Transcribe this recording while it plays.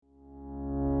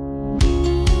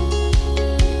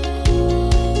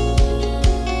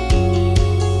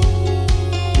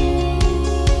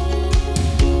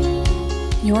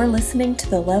you're listening to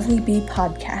the Lovely Bee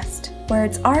podcast, where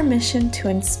it's our mission to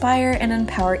inspire and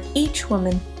empower each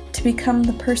woman to become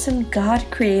the person God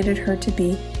created her to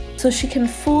be, so she can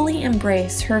fully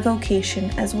embrace her vocation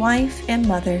as wife and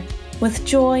mother with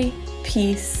joy,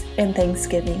 peace, and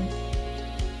thanksgiving.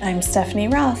 I'm Stephanie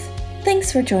Roth.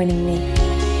 Thanks for joining me.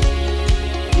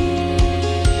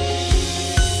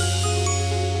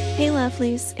 Hey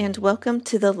lovelies, and welcome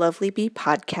to the Lovely Bee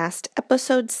podcast,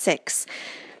 episode 6,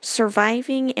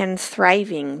 Surviving and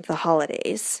Thriving the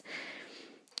Holidays.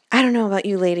 I don't know about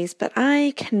you ladies, but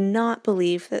I cannot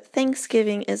believe that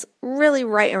Thanksgiving is really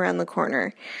right around the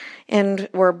corner, and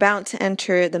we're about to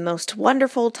enter the most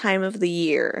wonderful time of the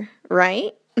year,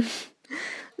 right?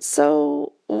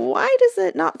 So why does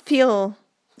it not feel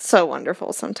so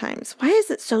wonderful sometimes? Why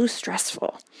is it so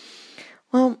stressful?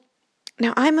 Well,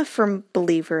 now, I'm a firm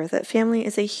believer that family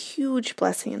is a huge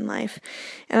blessing in life,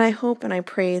 and I hope and I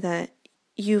pray that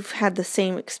you've had the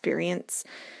same experience.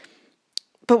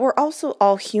 But we're also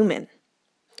all human.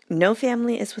 No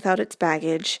family is without its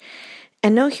baggage,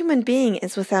 and no human being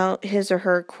is without his or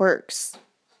her quirks.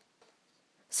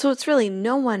 So it's really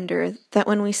no wonder that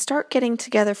when we start getting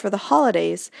together for the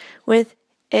holidays with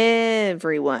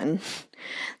everyone,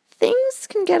 things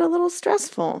can get a little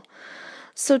stressful.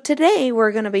 So today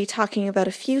we're going to be talking about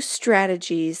a few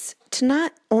strategies to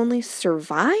not only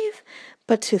survive,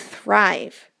 but to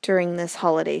thrive during this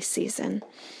holiday season.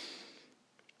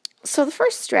 So the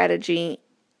first strategy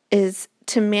is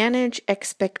to manage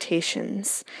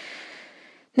expectations.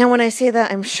 Now when I say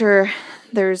that, I'm sure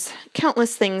there's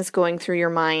countless things going through your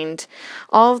mind.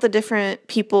 All of the different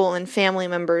people and family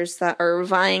members that are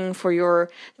vying for your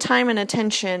time and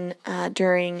attention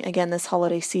during, again, this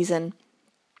holiday season.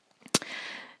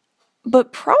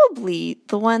 But probably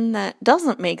the one that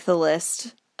doesn't make the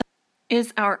list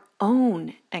is our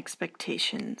own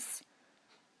expectations.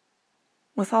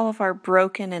 With all of our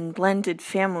broken and blended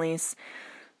families,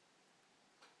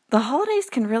 the holidays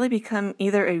can really become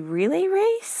either a relay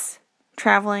race,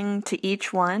 traveling to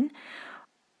each one,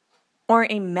 or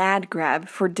a mad grab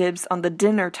for dibs on the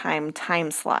dinner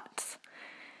time slots.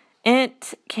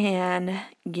 It can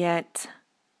get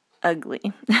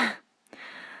ugly.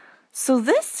 So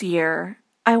this year,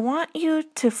 I want you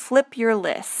to flip your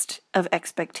list of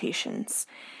expectations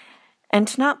and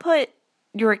to not put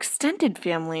your extended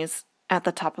families at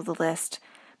the top of the list,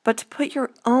 but to put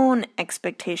your own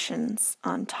expectations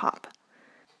on top.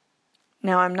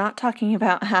 Now, I'm not talking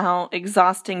about how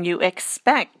exhausting you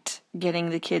expect getting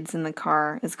the kids in the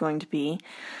car is going to be,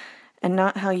 and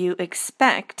not how you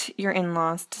expect your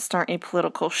in-laws to start a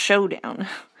political showdown.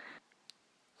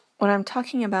 What I'm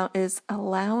talking about is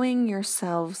allowing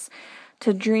yourselves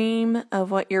to dream of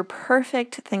what your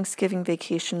perfect Thanksgiving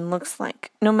vacation looks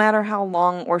like, no matter how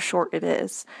long or short it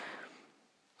is.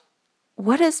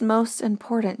 What is most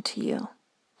important to you?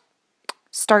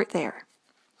 Start there.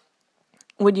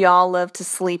 Would y'all love to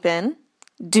sleep in?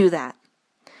 Do that.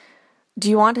 Do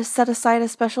you want to set aside a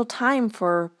special time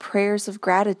for prayers of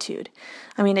gratitude?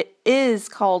 I mean, it is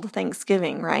called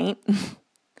Thanksgiving, right?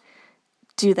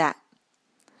 Do that.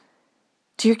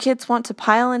 Do your kids want to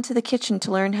pile into the kitchen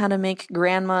to learn how to make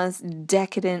grandma's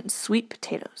decadent sweet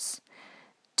potatoes?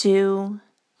 Do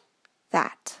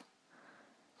that.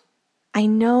 I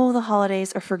know the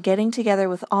holidays are for getting together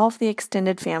with all of the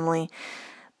extended family,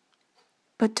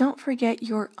 but don't forget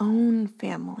your own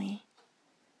family.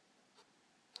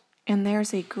 And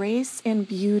there's a grace and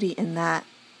beauty in that,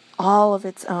 all of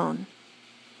its own.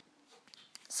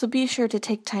 So be sure to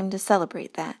take time to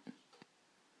celebrate that.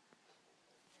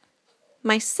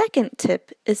 My second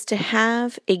tip is to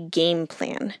have a game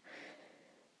plan.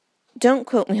 Don't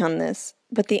quote me on this,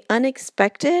 but the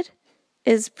unexpected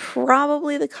is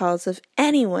probably the cause of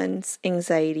anyone's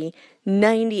anxiety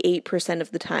 98%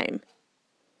 of the time.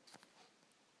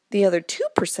 The other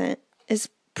 2% is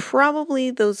probably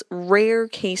those rare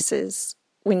cases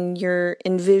when your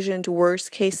envisioned worst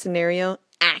case scenario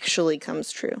actually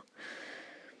comes true.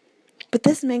 But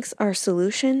this makes our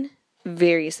solution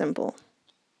very simple.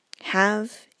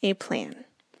 Have a plan.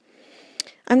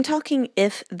 I'm talking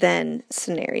if-then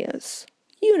scenarios.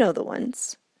 You know the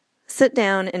ones. Sit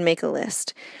down and make a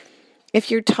list.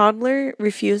 If your toddler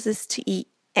refuses to eat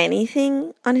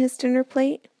anything on his dinner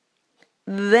plate,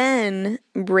 then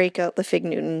break out the Fig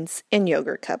Newtons and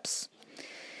yogurt cups.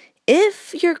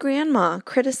 If your grandma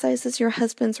criticizes your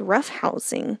husband's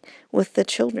roughhousing with the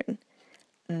children,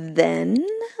 then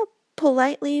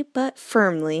politely but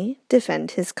firmly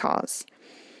defend his cause.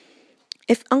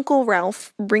 If Uncle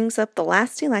Ralph brings up the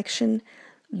last election,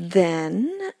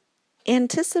 then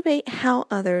anticipate how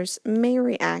others may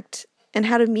react and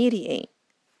how to mediate.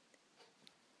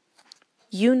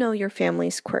 You know your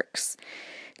family's quirks.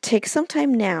 Take some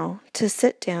time now to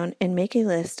sit down and make a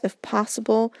list of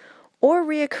possible or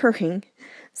reoccurring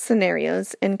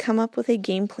scenarios and come up with a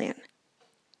game plan.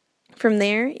 From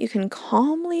there, you can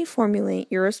calmly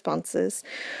formulate your responses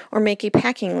or make a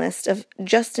packing list of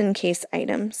just-in-case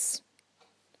items.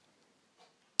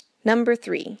 Number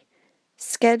 3,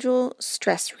 schedule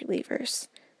stress relievers.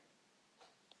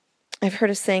 I've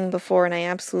heard a saying before, and I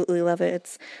absolutely love it.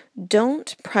 It's,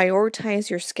 don't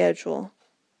prioritize your schedule.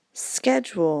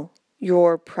 Schedule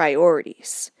your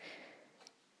priorities.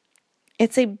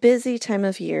 It's a busy time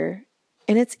of year,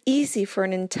 and it's easy for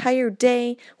an entire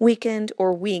day, weekend,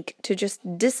 or week to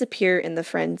just disappear in the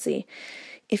frenzy.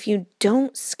 If you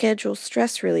don't schedule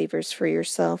stress relievers for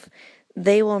yourself,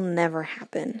 they will never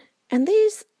happen. And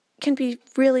these can be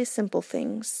really simple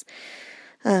things.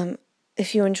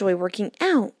 If you enjoy working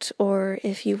out, or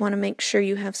if you want to make sure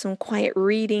you have some quiet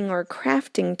reading or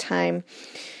crafting time,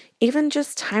 even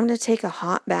just time to take a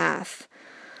hot bath,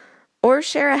 or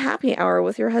share a happy hour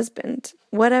with your husband,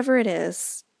 whatever it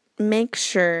is, make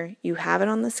sure you have it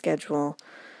on the schedule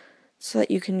so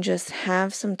that you can just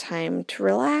have some time to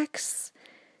relax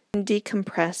and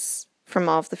decompress from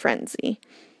all of the frenzy.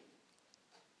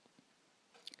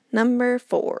 Number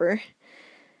 4,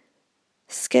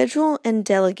 schedule and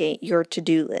delegate your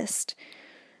to-do list.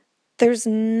 There's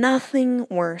nothing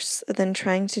worse than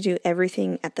trying to do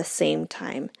everything at the same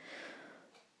time.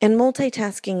 And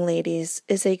multitasking, ladies,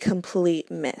 is a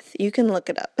complete myth. You can look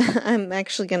it up. I'm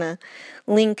actually going to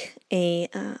link a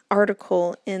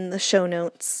article in the show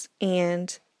notes,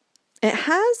 and it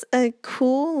has a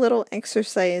cool little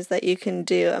exercise that you can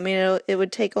do. I mean, it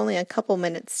would take only a couple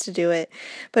minutes to do it,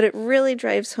 but it really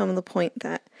drives home the point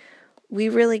that we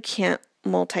really can't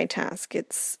multitask.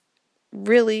 It's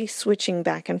really switching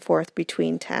back and forth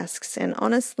between tasks, and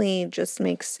honestly just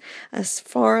makes us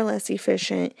far less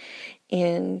efficient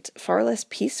and far less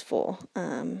peaceful.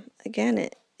 Again,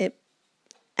 it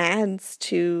adds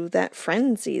to that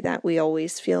frenzy that we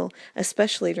always feel,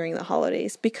 especially during the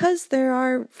holidays, because there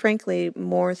are, frankly,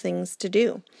 more things to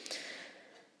do.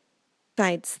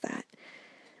 Besides that,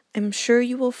 I'm sure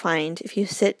you will find if you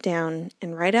sit down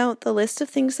and write out the list of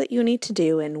things that you need to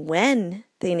do and when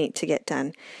they need to get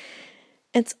done,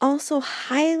 it's also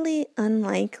highly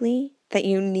unlikely that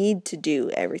you need to do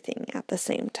everything at the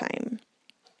same time.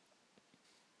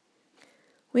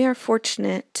 We are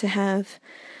fortunate to have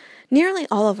nearly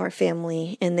all of our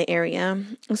family in the area.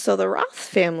 So the Roth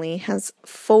family has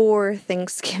 4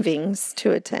 Thanksgivings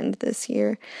to attend this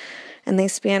year, and they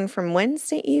span from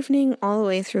Wednesday evening all the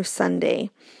way through Sunday.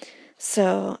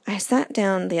 So I sat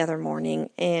down the other morning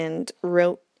and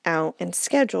wrote out and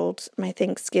scheduled my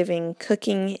Thanksgiving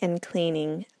cooking and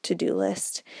cleaning to-do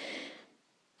list,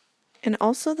 and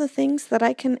also the things that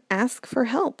I can ask for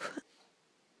help.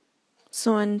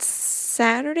 So on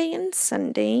Saturday and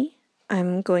Sunday,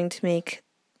 I'm going to make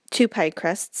 2 pie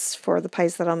crusts for the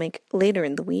pies that I'll make later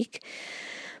in the week.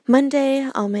 Monday,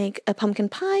 I'll make a pumpkin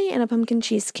pie and a pumpkin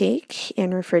cheesecake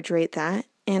and refrigerate that.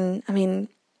 And I mean,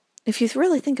 if you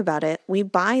really think about it, we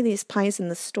buy these pies in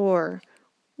the store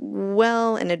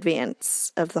well in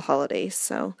advance of the holidays.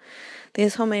 So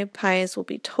these homemade pies will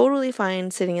be totally fine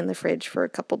sitting in the fridge for a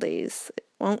couple days. It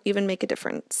won't even make a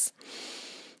difference.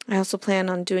 I also plan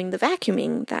on doing the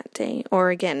vacuuming that day,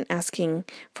 or again, asking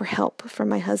for help from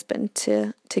my husband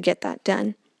to get that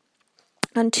done.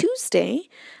 On Tuesday,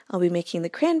 I'll be making the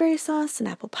cranberry sauce and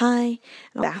apple pie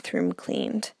and the bathroom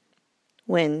cleaned.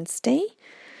 Wednesday,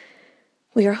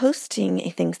 we are hosting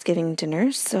a Thanksgiving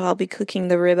dinner, so I'll be cooking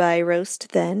the ribeye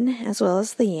roast then, as well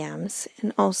as the yams,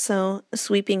 and also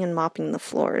sweeping and mopping the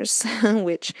floors,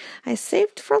 which I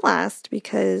saved for last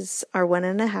because our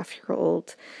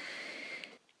 1.5-year-old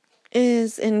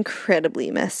is incredibly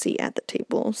messy at the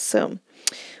table, so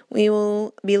we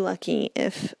will be lucky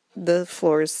if the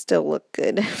floors still look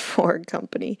good for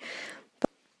company.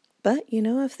 But,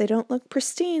 if they don't look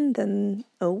pristine, then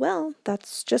oh well,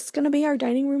 that's just going to be our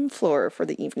dining room floor for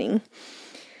the evening.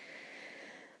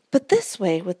 But this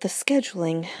way, with the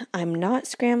scheduling, I'm not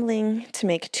scrambling to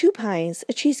make 2 pies,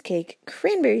 a cheesecake,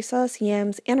 cranberry sauce,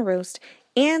 yams, and a roast,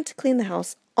 and to clean the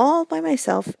house all by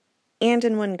myself and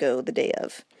in one go the day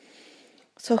of.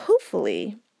 So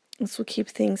hopefully, this will keep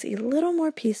things a little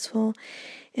more peaceful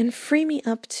and free me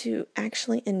up to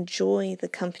actually enjoy the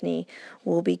company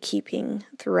we'll be keeping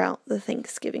throughout the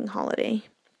Thanksgiving holiday.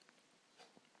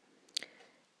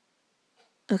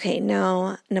 Okay,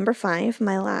 now number 5,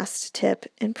 my last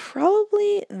tip, and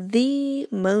probably the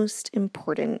most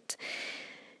important,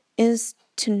 is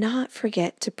to not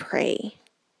forget to pray.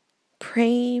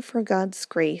 Pray for God's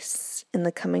grace in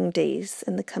the coming days,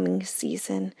 in the coming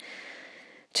season.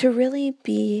 to really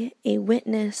be a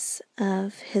witness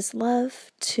of His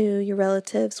love to your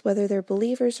relatives, whether they're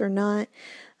believers or not,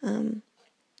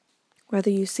 whether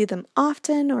you see them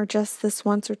often or just this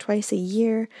once or twice a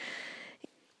year.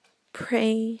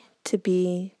 Pray to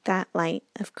be that light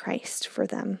of Christ for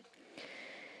them.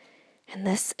 And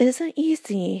this isn't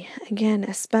easy, again,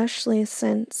 especially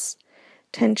since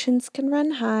tensions can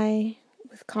run high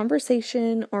with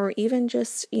conversation or even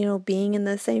just, being in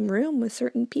the same room with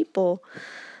certain people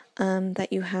that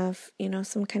you have,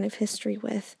 some kind of history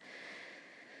with.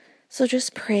 So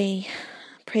just pray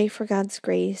for God's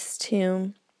grace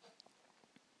to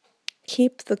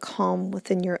keep the calm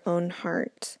within your own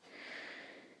heart.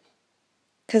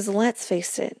 Because let's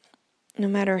face it, no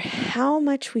matter how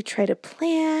much we try to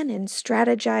plan and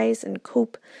strategize and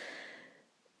cope,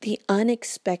 the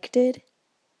unexpected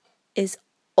is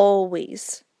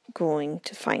always going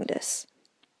to find us.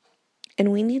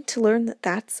 And we need to learn that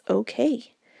that's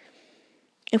okay.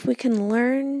 If we can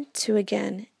learn to,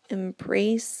 again,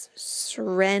 embrace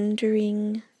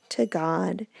surrendering to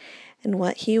God and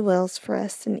what He wills for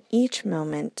us in each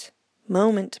moment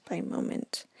by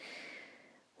moment,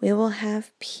 we will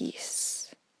have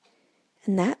peace.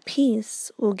 And that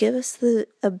peace will give us the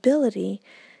ability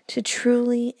to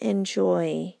truly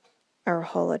enjoy our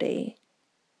holiday,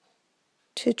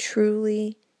 to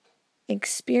truly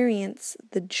experience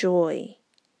the joy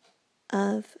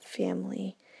of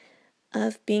family,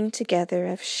 of being together,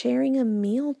 of sharing a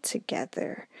meal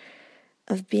together,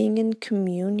 of being in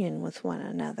communion with one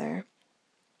another.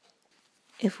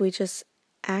 If we just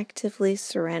actively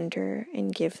surrender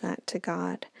and give that to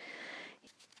God,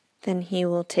 then He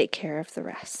will take care of the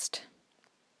rest.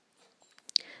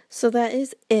 So that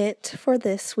is it for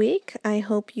this week. I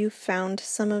hope you found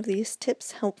some of these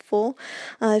tips helpful.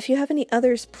 If you have any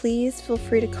others, please feel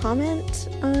free to comment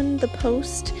on the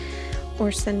post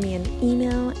or send me an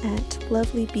email at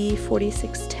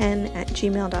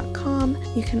lovelyb4610@gmail.com.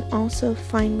 You can also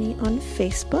find me on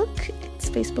Facebook. It's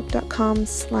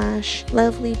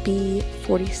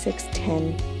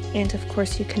facebook.com/lovelyb4610. And of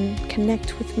course, you can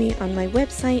connect with me on my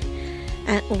website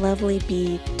at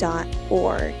lovelyb.org.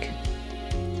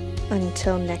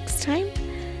 Until next time,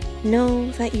 know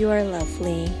that you are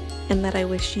lovely and that I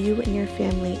wish you and your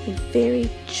family a very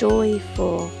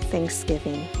joyful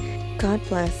Thanksgiving. God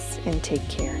bless and take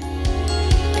care.